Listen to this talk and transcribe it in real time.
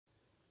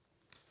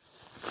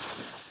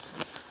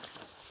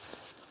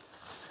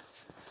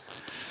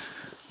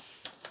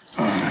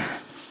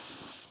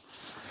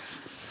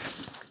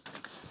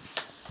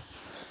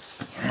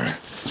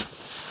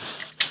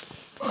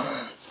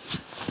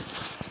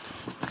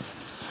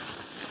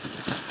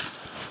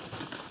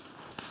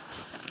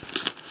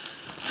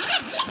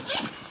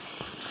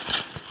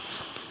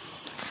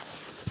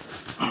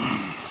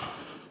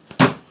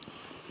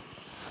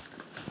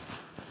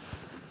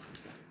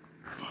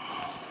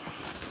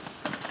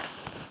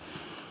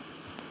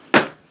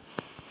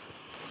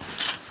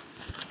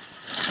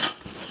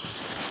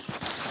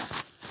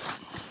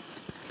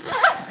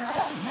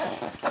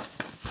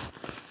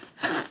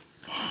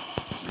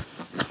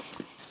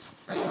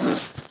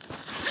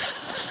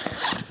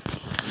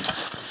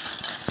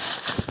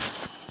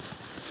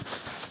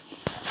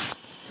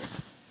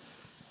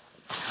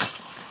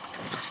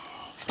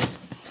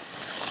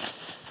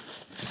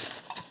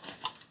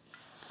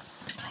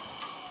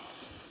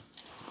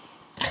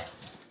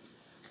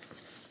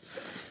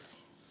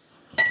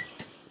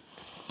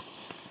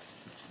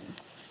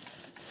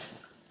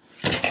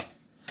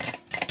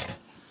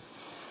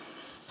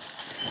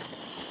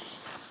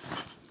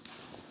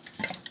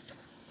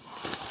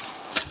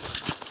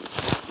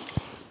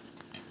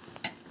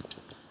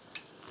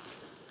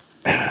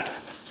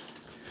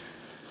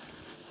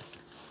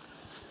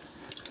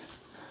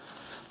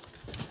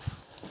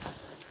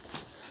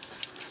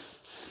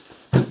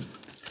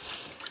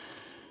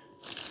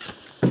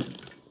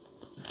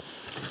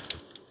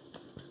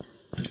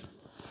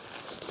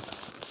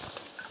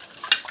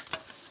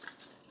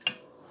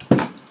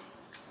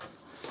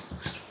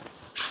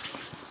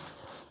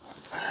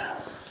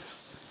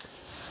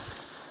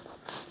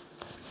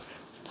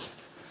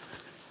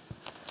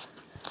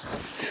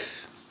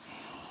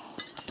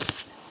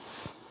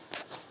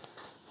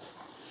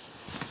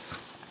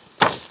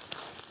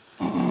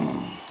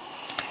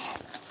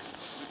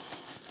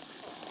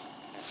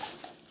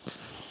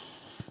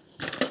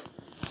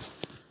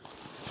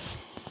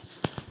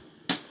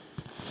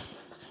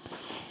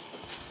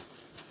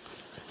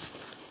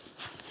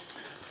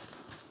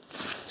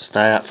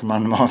Stay out from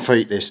under my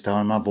feet this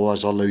time,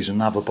 otherwise I'll lose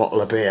another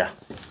bottle of beer.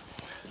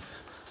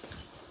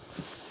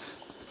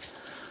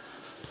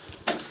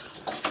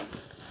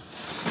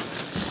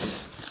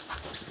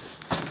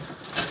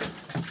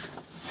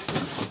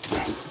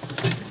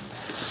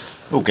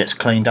 All gets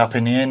cleaned up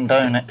in the end,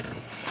 don't it?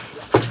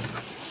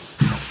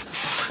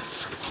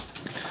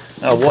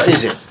 Oh, what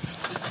is it?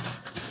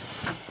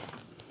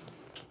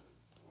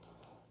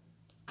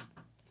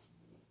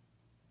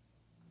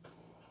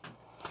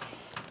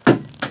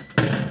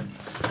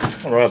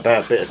 All right,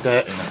 about a bit of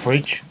dirt in the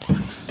fridge.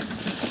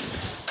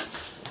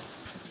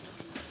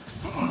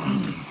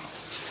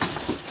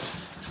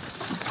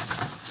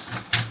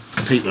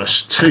 People are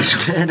too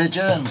scared of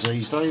germs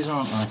these days,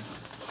 aren't they?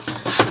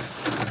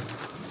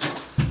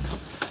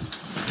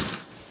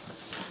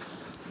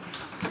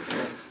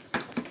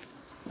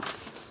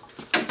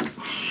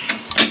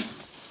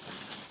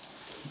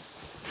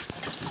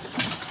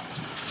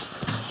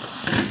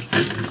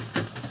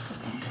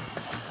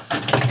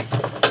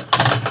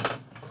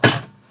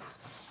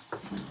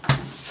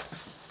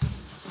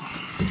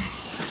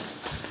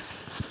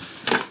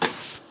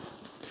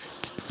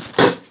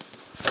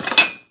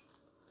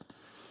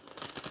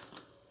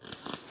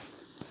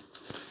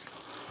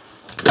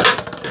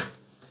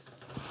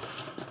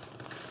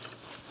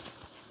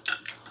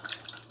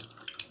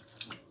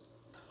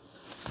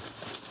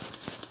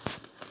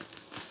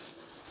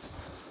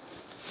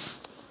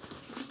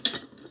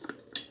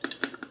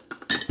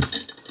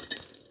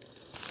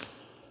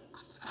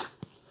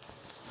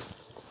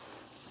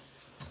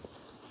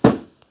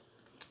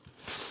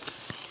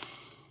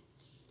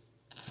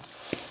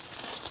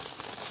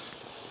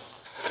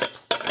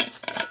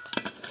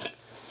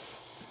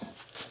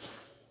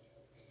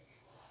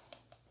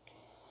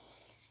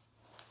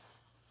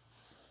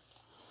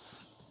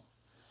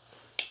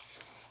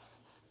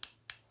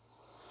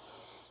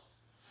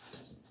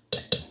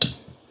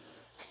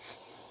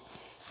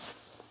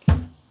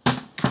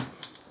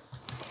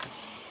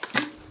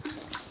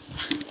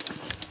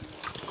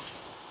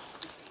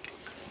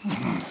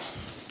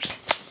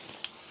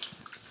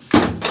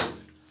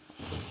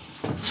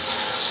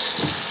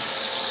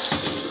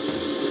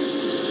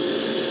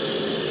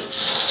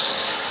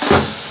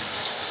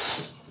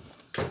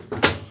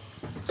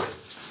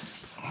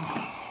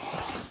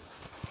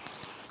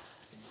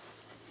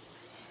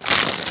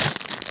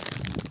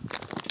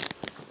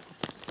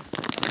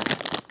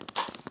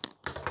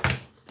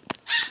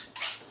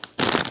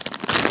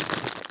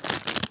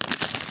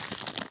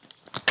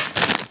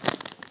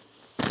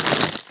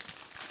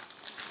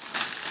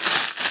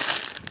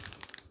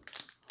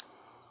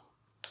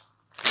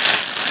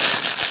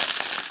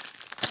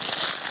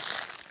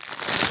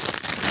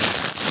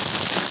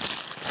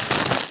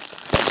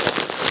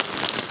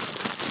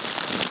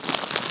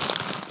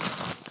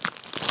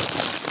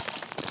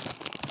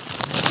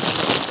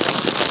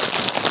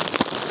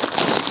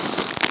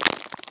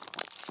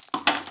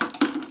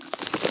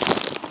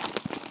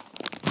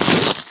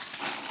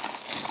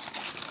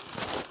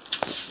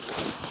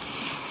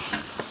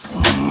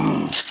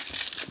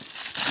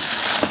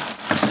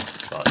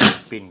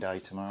 Bin day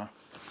tomorrow.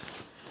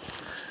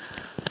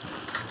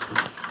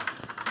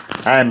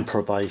 And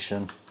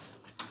probation.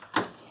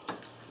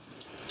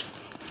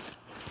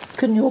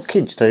 Couldn't your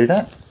kids do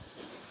that?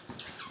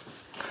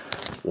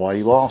 Why are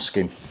you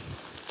asking?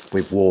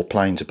 With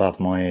warplanes above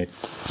my head.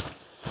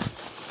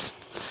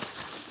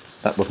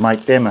 That would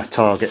make them a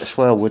target as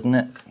well, wouldn't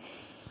it?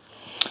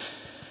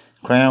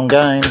 Crown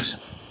Games.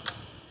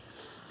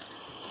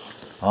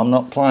 I'm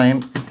not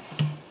playing.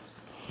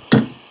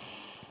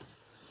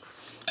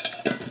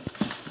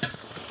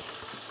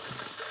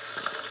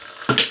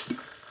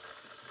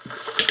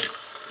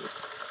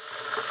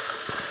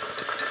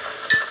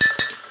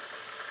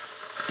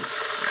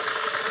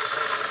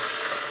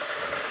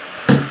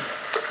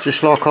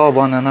 Just like I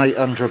won an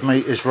 800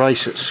 metres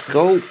race at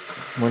school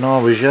when I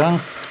was young.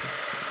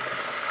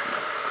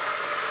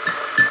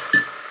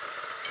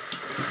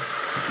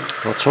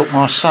 I taught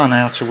my son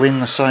how to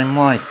win the same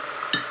way.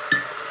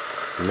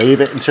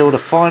 Leave it until the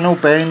final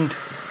bend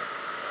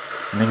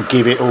and then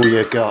give it all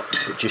you got,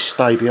 but just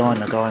stay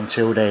behind the guy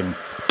until then.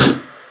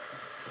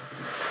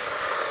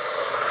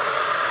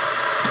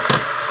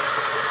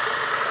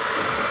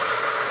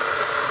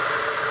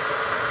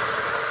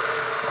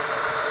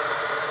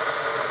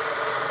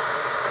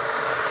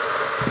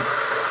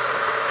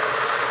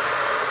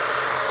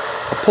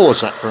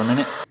 Pause that for a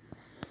minute.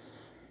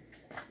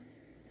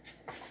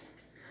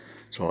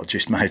 So I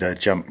just made her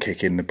jump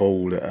kick in the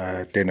ball at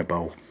her dinner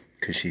bowl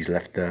because she's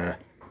left a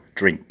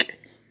drink.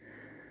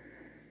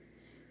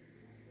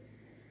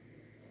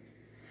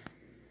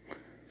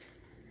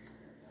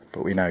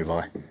 But we know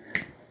why.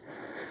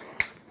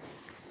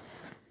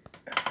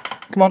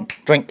 Come on,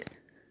 drink.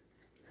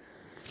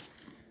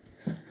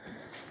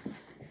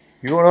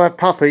 You want to have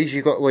puppies,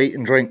 you've got to eat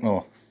and drink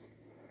more.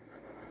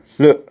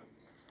 Look.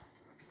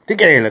 Dig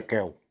here, look,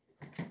 girl.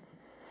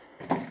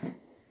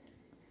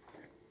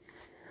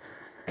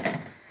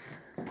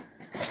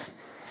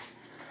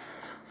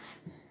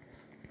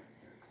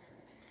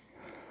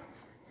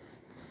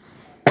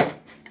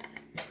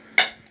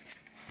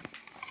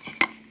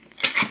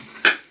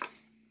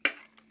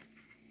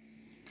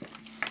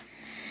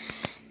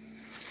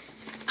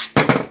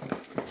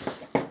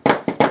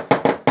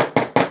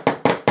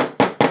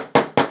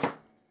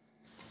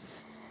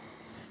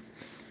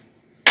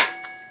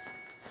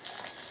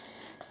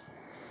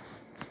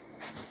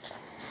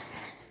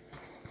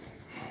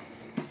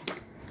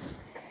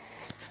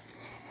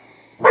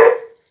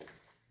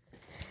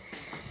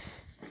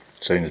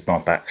 as soon as my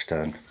back's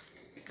turned.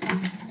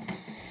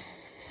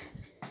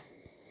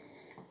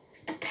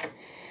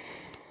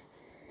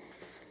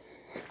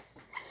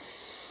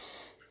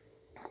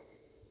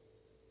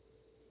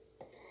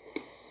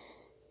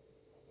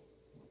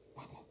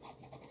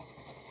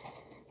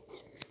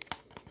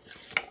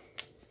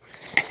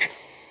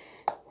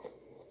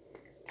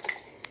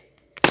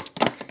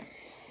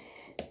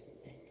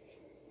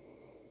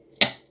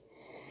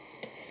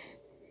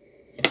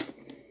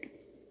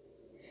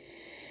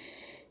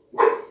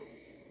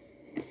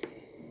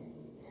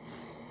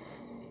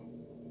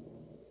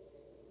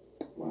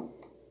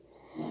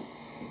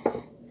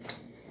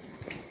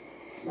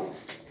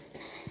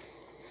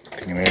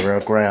 Can you hear her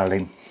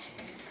growling?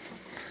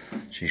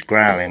 She's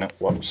growling at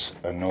what's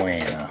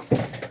annoying her.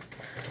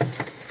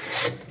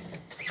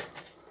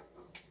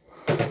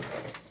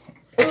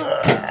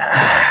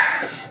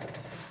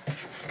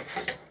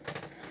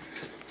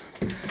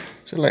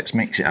 So let's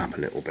mix it up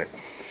a little bit.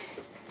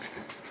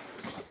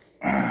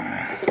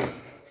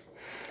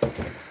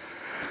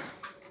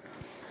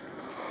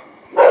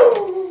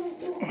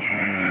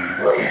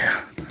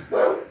 Yeah.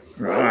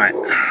 Right.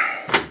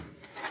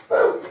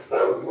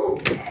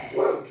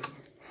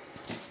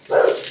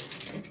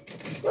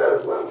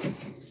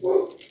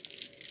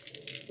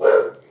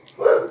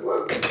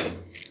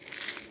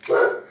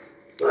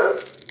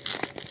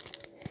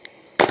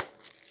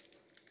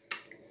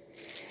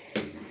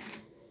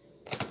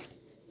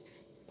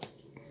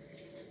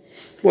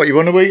 What, you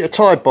want to eat a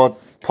Tide pod,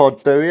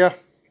 do you?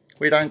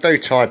 We don't do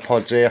Tide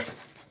pods here.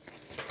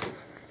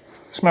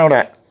 Smell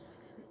that.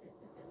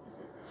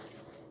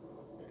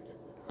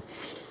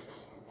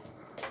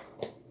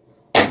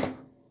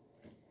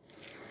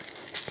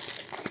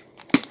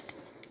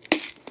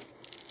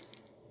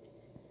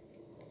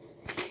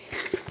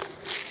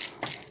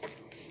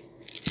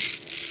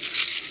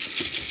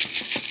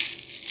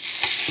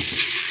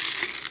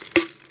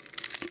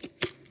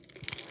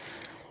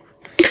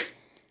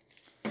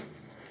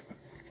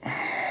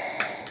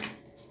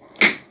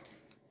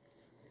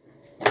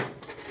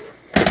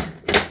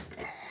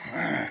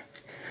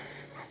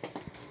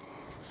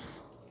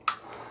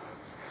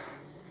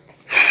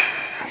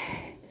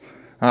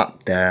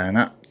 Up,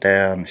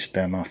 down,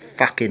 stir my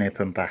fucking hip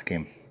and back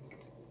in.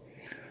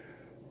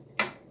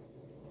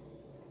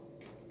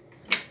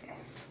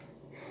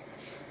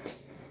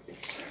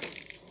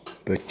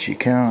 But you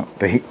can't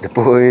beat the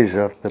boys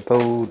of the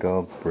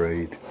bulldog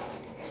breed.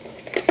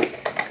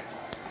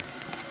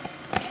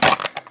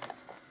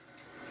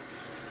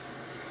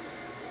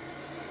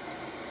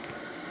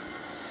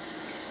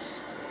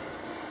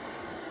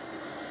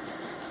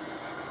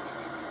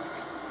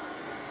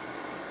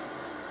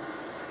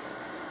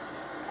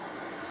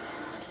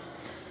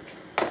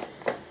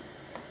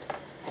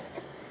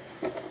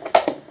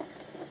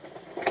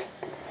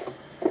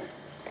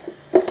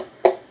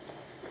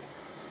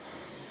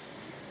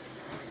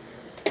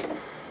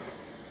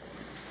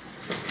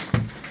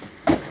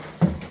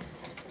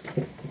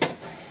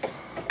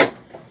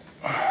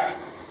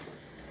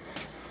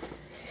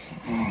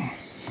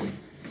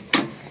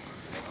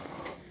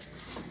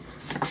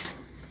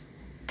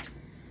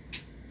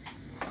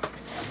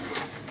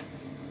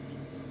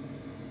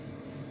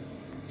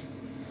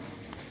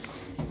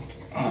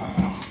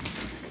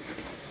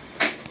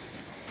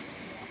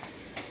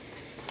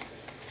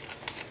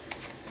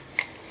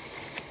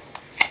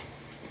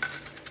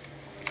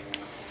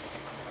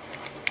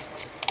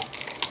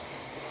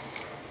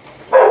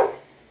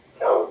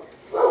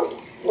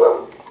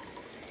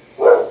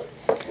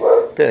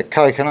 Bit of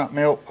coconut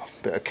milk,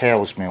 bit of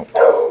cow's milk.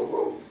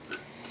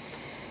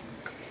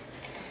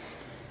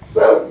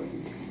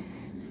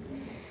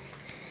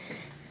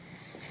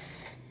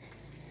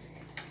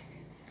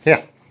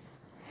 Here.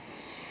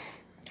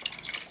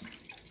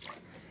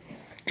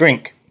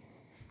 Drink.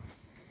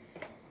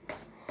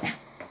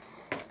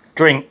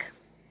 Drink.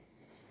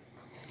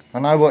 I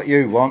know what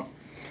you want.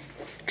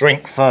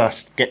 Drink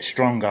first, get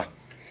stronger.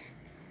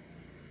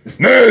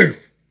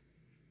 Move!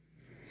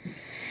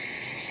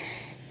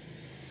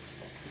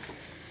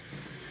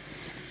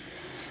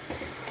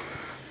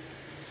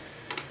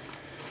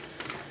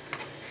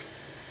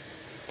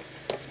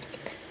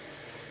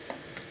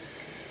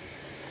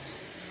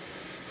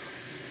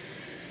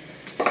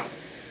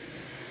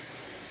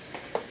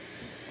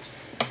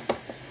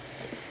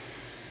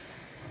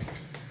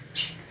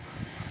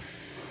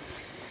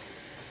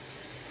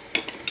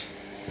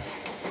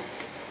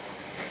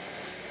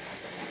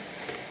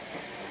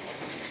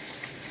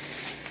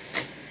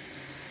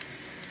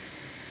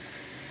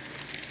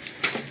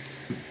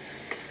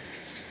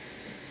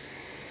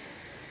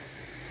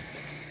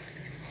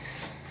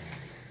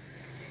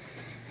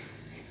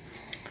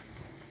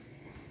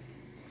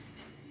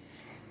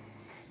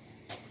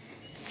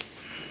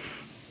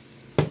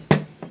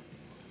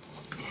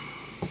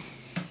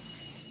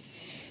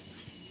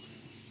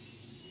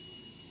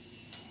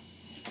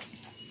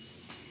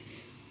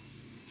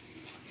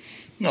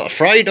 Not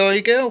afraid, are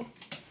you, girl?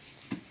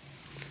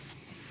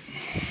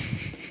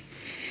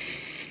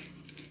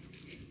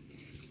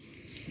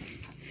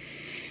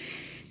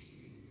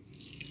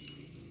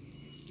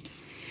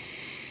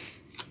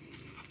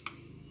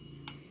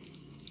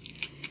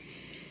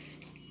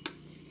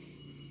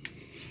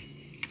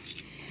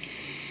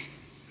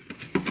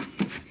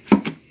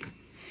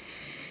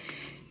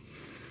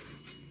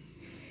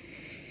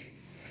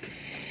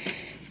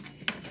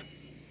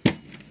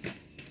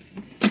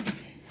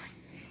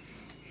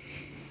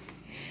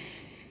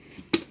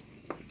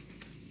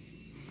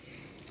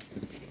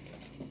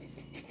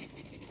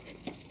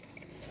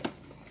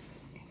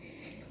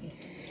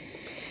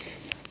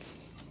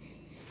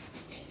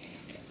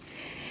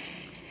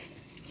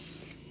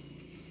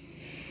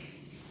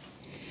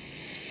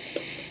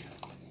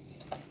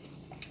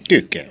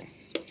 Good girl.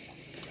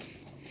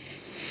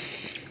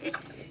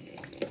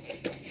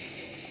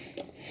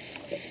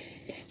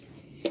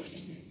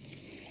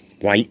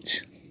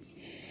 Wait.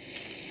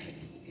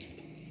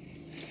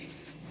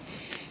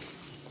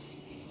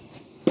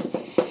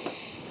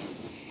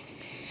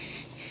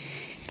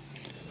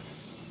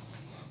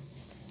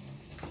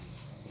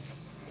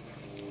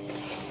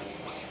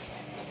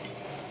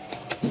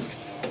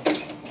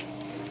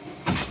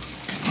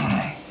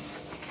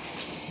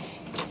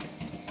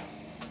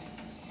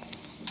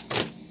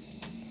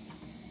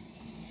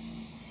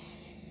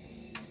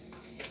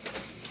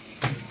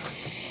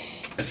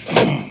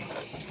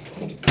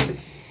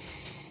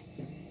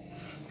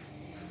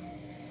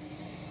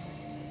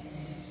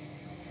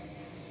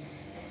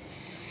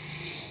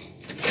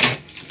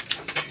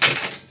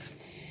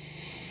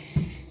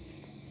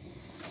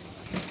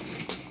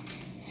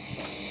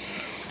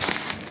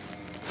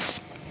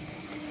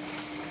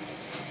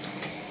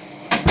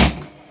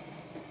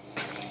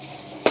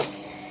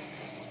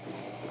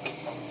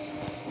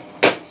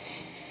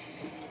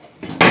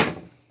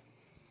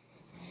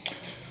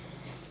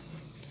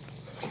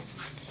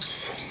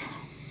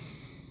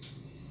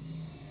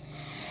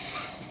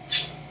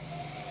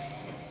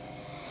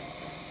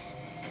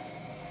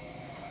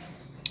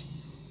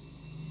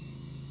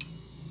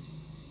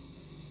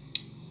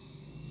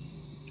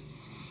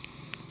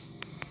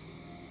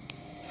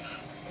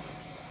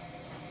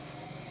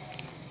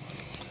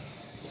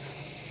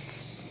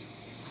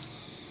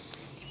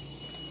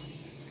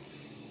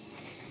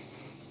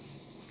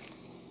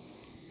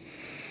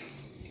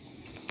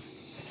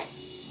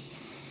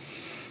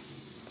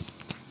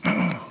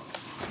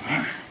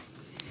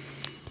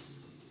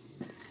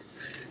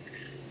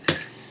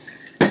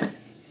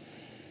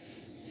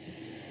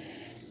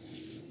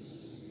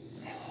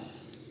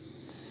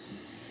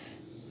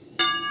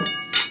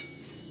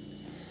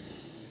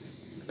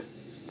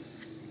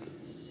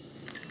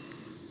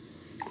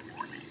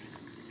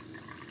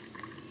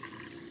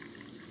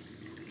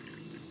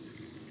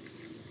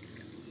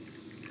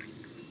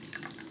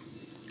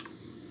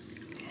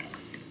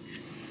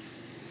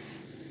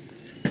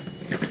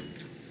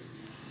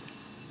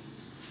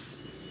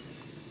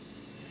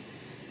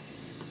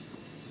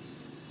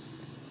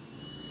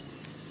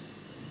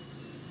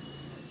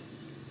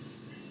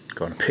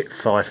 Got a bit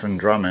fife and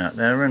drum out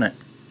there, isn't it?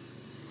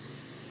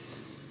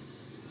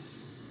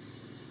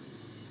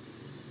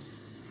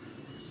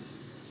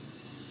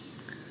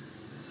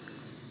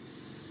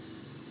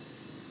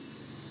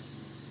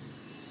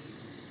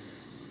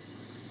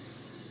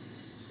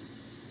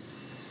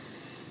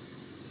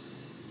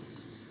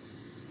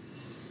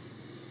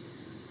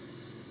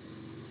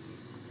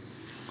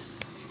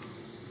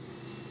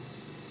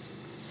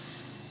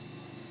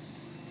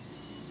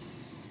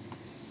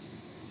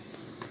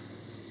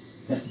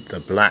 The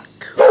black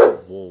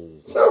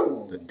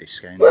wall that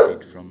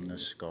descended from the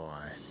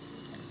sky,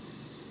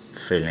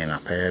 filling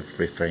up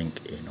everything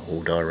in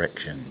all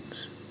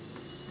directions.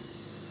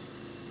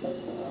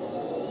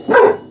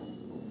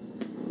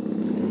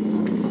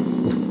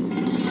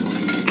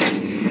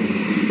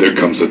 There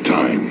comes a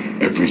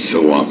time, every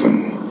so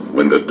often,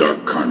 when the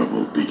dark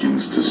carnival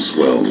begins to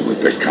swell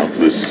with the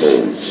countless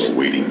souls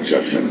awaiting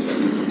judgment.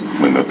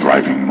 When the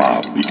thriving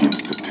mob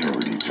begins to tear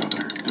at each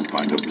other to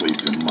find a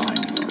place in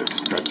minds that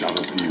stretch out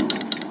of view,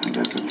 and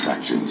as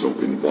attractions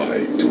open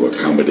wide to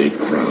accommodate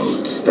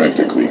crowds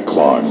frantically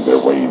clawing their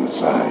way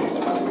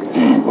inside,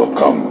 he will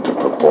come to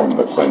perform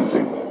the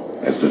cleansing.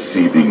 As the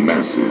seething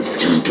masses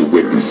turn to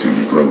witness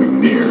him growing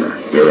near,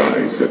 their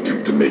eyes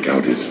attempt to make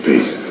out his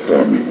face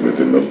forming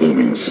within the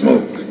looming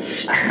smoke.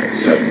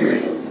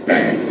 Suddenly,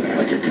 bang,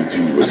 like a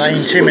continuous Are they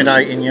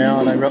intimidating you,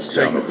 are they,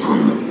 Roxy? down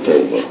upon them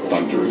full of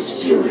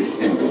thunderous fury,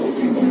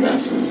 enveloping the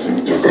masses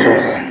in darkness.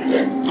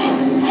 Then,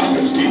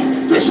 a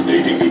deep,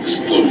 resonating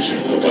explosion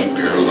of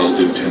unparalleled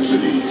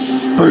intensity.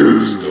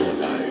 Those still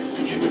alive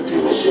begin to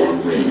feel a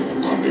warm rain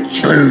upon their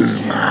chests,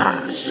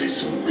 which they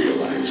soon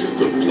realize is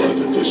the blood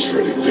of the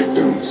shredded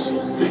victims.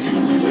 They can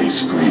only lay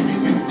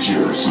screaming in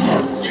pure,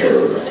 stark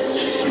terror.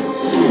 When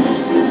boom,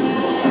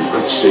 an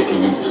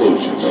earth-shaking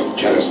implosion of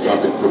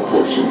catastrophic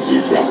proportions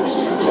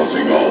erupts,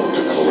 causing all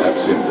to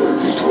collapse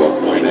inward into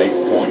a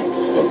finite point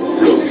of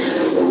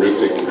brilliant,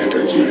 horrific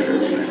energy.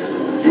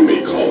 You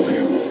may call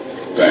him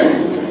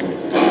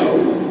Bang, Pow,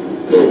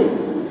 Boom.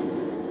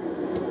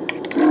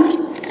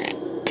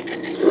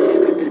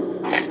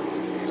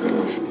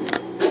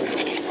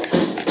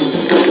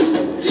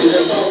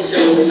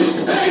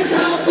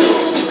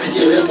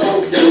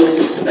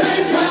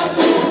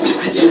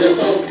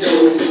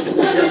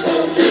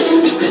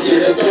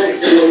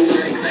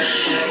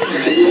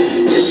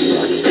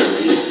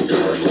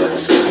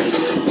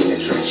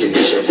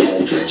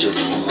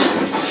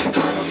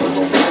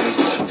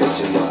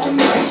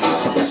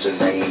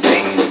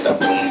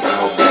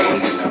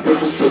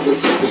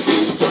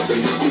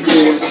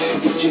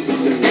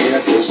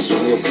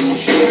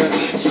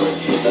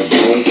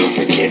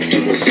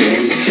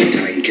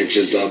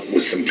 Up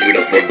with some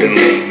beautiful doom.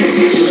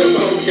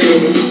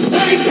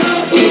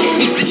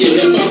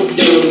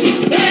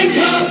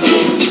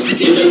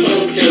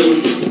 Beautiful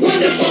doom.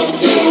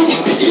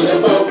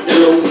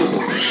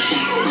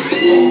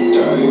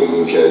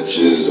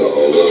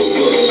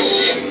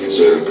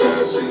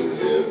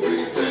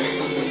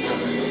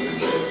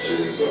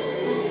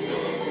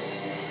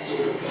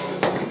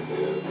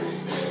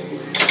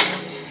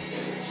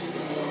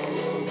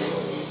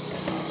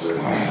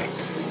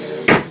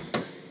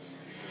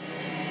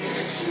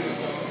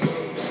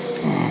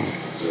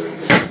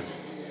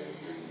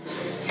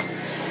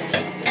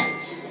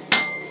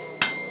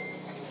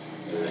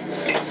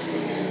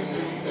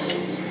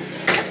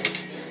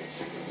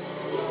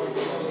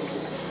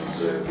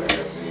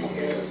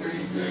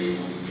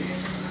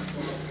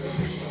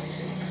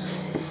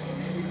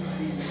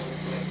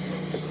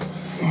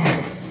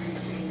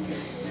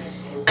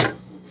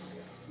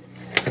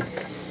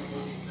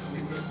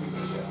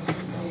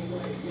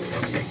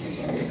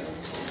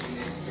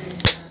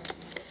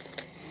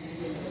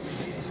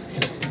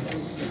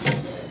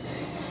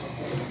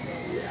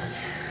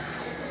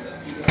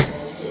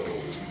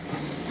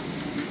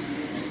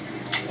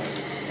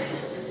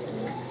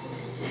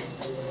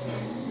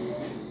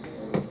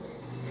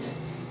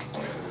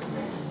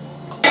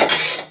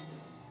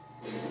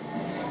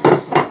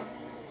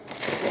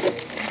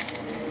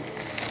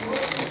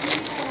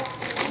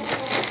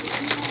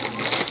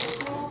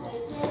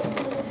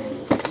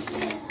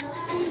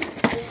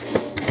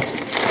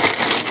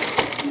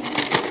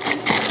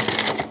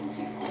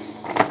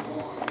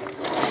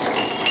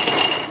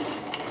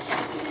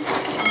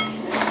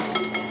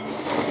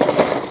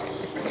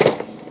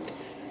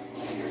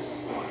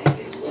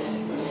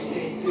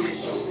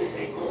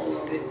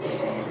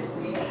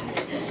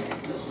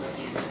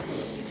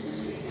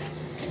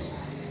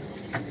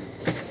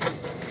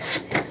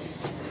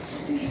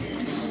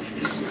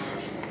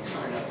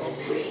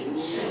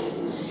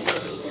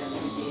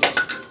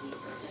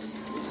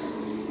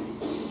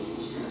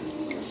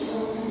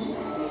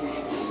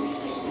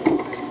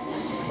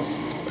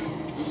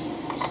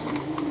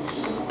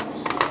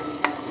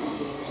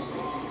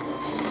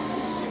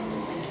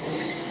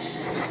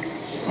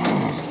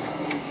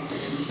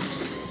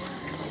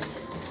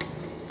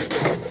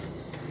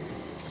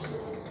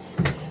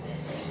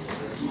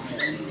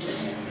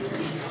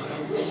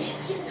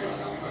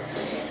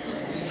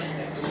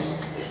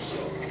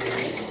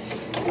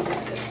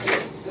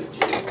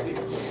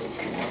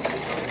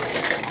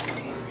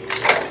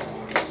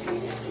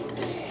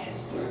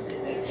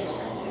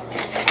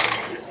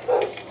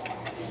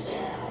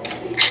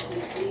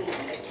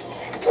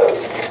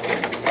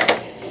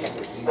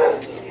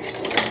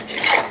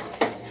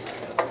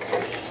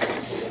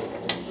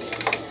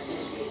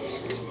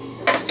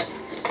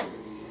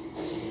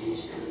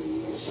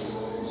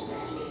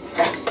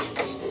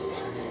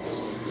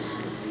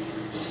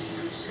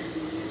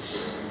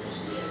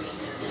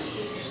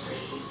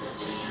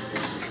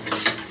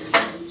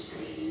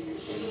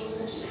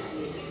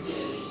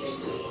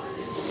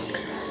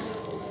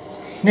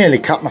 Nearly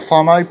cut my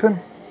thumb open.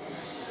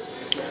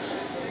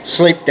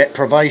 Sleep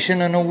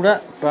deprivation and all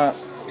that, but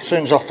as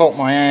soon as I felt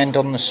my hand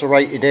on the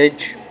serrated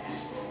edge,